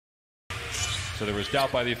So there was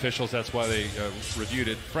doubt by the officials. That's why they reviewed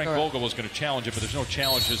it. Frank Vogel was going to challenge it, but there's no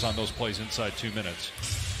challenges on those plays inside 2 minutes.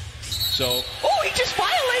 So. Oh, he just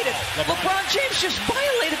violated. LeBron James just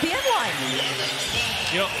violated the end line.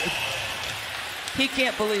 You know. He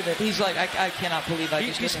can't believe it. He's like, I cannot believe I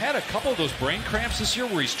just He's had a couple of those brain cramps this year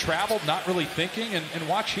where he's traveled, not really thinking, and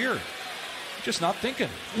watch here. Just not thinking.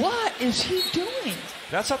 What is he doing?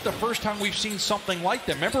 That's not the first time we've seen something like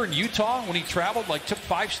that. Remember in Utah when he traveled, like took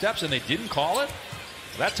 5 steps and they didn't call it?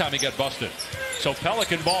 That time he got busted. So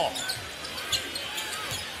Pelican ball.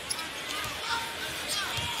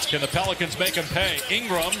 Can the Pelicans make him pay?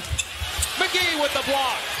 Ingram. McGee with the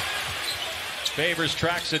block. Favors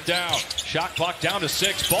tracks it down. Shot clock down to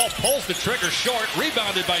 6. Ball pulls the trigger short.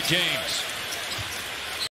 Rebounded by James.